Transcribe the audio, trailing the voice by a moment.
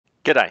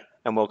G'day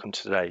and welcome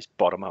to today's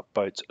bottom-up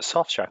boats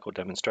soft shackle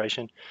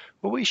demonstration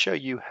where we show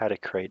you how to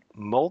create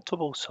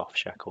multiple soft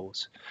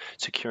shackles,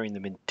 securing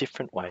them in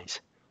different ways,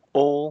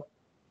 all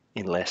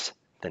in less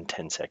than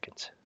 10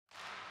 seconds.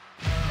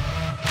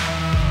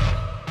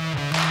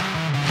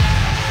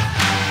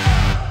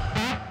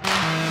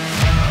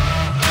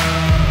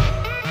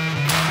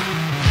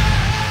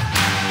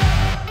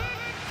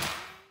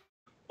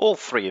 All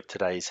three of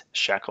today's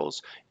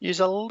shackles use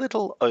a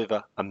little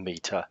over a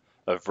meter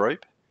of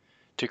rope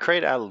to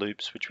create our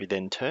loops, which we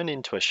then turn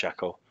into a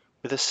shackle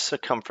with a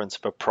circumference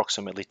of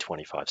approximately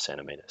 25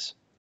 centimeters.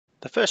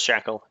 The first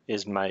shackle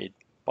is made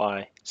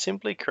by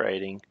simply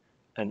creating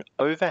an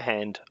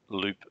overhand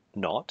loop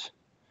knot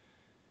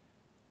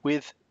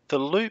with the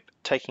loop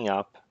taking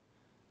up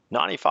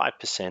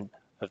 95%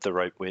 of the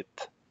rope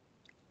width,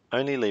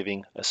 only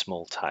leaving a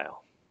small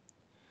tail.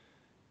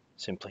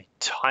 Simply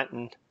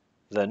tighten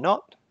the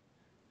knot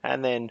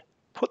and then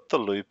put the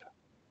loop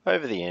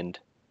over the end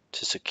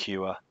to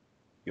secure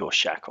your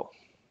shackle.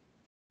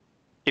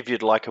 If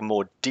you'd like a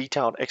more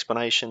detailed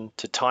explanation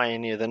to tie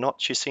any of the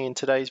knots you see in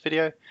today's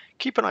video,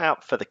 keep an eye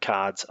out for the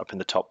cards up in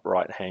the top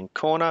right hand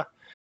corner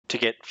to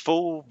get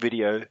full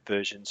video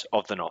versions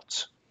of the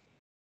knots.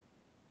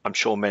 I'm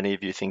sure many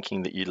of you are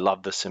thinking that you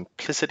love the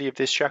simplicity of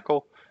this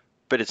shackle,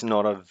 but it's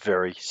not a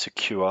very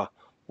secure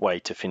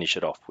way to finish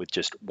it off with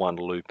just one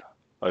loop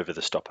over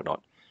the stopper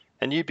knot.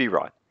 And you'd be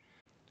right.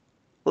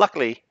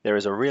 Luckily, there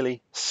is a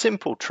really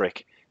simple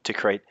trick to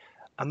create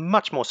a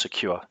much more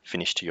secure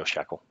finish to your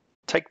shackle.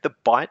 Take the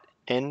bite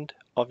end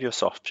of your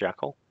soft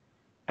shackle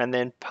and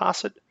then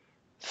pass it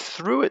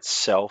through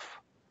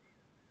itself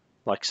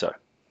like so.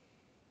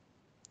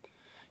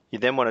 You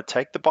then want to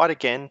take the bite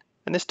again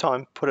and this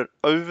time put it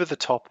over the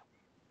top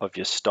of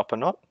your stopper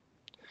knot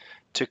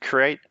to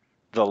create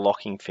the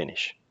locking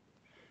finish.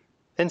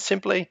 Then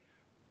simply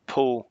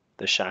pull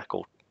the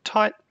shackle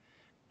tight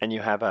and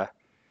you have a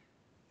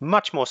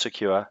much more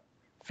secure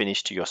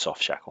finish to your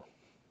soft shackle.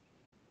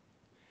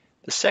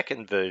 The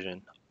second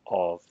version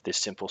of this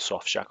simple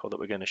soft shackle that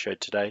we're going to show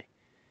today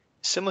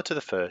is similar to the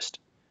first.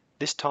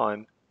 This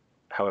time,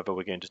 however,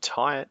 we're going to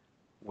tie it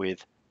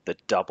with the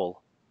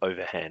double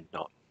overhand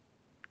knot.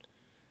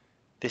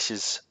 This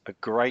is a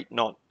great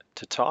knot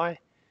to tie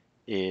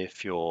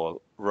if your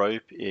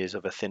rope is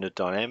of a thinner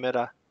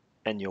diameter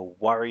and you're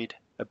worried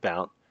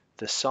about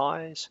the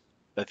size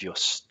of your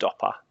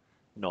stopper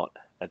knot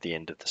at the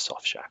end of the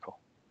soft shackle.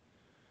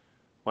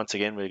 Once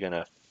again, we're going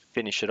to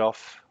finish it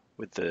off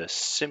with the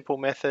simple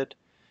method.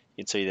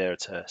 You can see there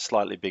it's a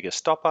slightly bigger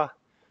stopper,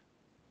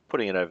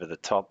 putting it over the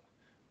top,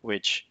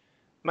 which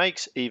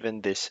makes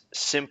even this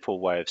simple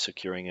way of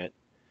securing it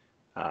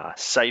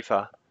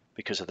safer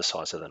because of the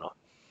size of the knot.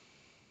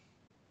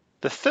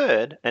 The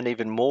third and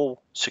even more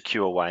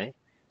secure way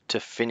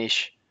to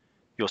finish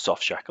your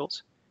soft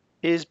shackles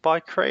is by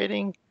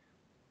creating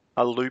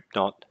a loop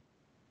knot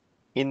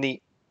in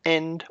the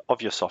end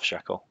of your soft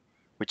shackle,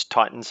 which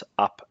tightens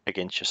up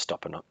against your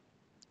stopper knot.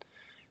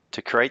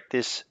 To create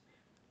this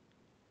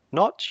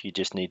knot, you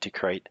just need to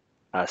create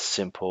a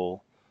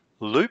simple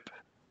loop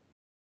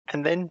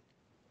and then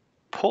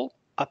pull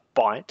a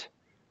bite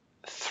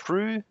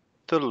through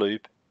the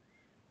loop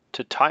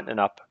to tighten it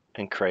up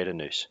and create a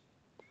noose.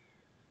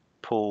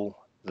 Pull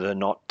the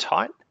knot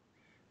tight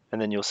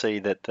and then you'll see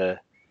that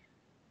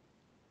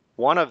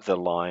one of the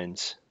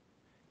lines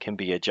can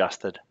be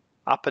adjusted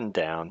up and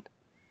down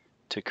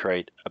to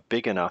create a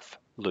big enough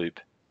loop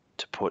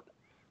to put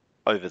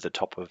over the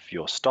top of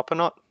your stopper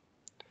knot,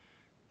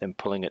 then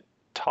pulling it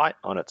tight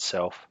on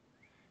itself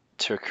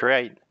to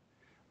create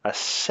a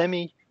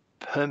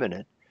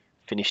semi-permanent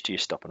finish to your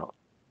stopper knot.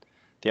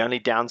 The only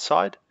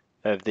downside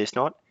of this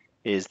knot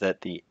is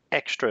that the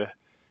extra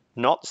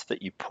knots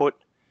that you put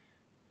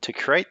to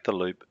create the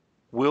loop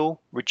will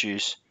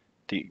reduce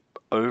the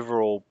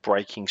overall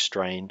breaking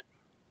strain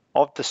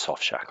of the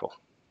soft shackle.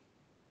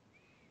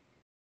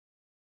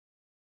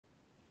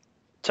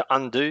 To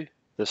undo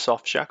the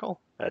soft shackle,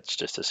 that's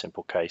just a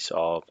simple case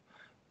of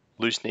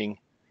loosening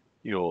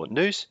your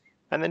noose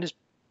and then just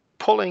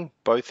pulling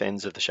both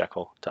ends of the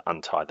shackle to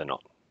untie the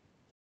knot.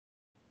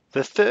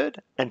 The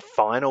third and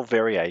final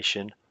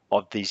variation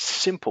of these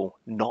simple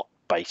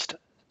knot-based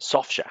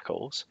soft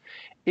shackles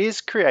is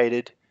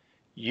created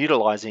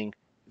utilizing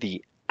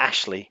the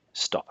Ashley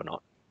stopper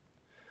knot.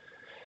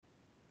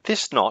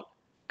 This knot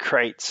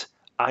creates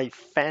a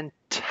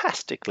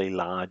fantastically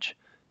large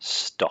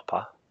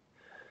stopper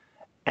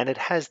and it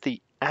has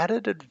the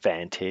added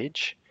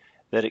advantage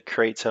that it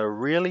creates a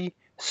really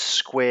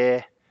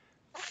square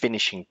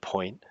finishing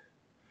point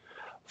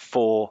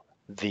for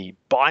the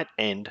bite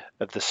end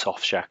of the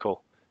soft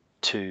shackle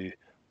to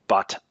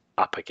butt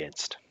up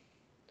against.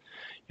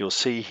 You'll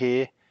see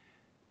here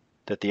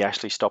that the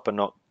Ashley stopper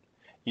knot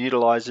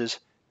utilizes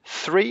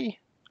 3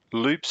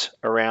 loops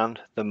around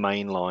the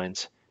main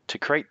lines to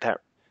create that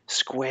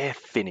square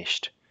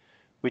finished,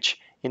 which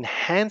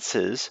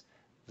enhances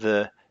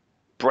the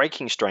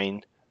breaking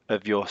strain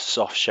of your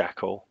soft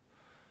shackle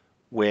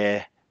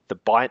where the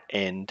bite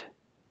end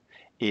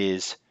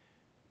is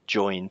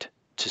joined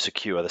to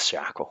secure the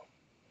shackle.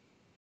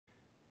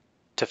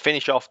 To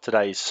finish off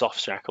today's soft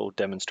shackle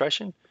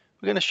demonstration,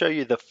 we're going to show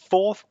you the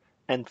fourth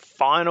and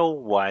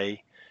final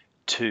way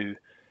to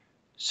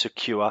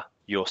secure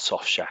your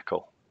soft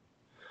shackle.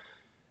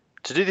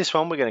 To do this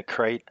one, we're going to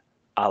create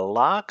a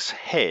lark's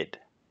head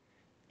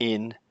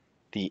in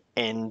the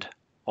end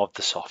of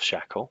the soft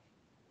shackle.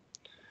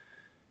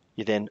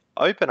 You then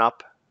open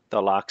up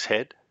the lark's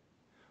head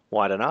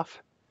wide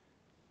enough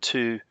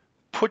to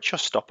put your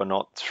stopper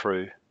knot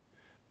through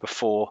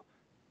before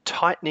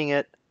tightening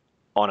it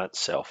on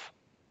itself.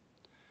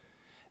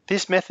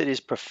 This method is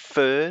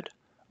preferred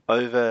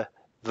over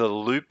the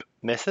loop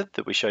method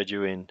that we showed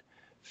you in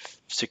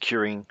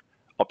securing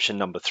option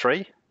number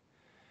 3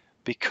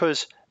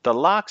 because the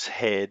lark's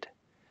head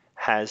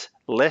has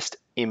less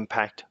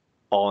impact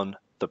on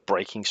the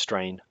breaking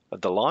strain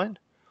of the line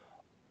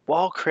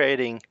while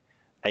creating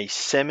a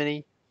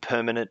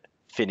semi-permanent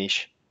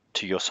finish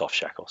to your soft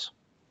shackles.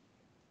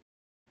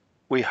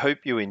 We hope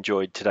you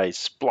enjoyed today's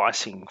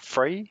splicing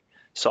free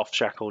soft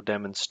shackle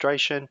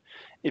demonstration.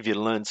 If you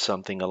learned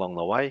something along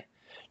the way,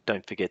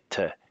 don't forget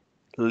to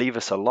leave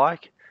us a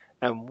like,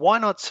 and why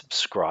not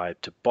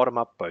subscribe to Bottom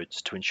Up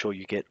Boats to ensure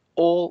you get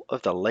all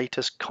of the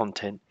latest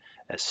content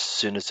as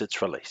soon as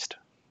it's released.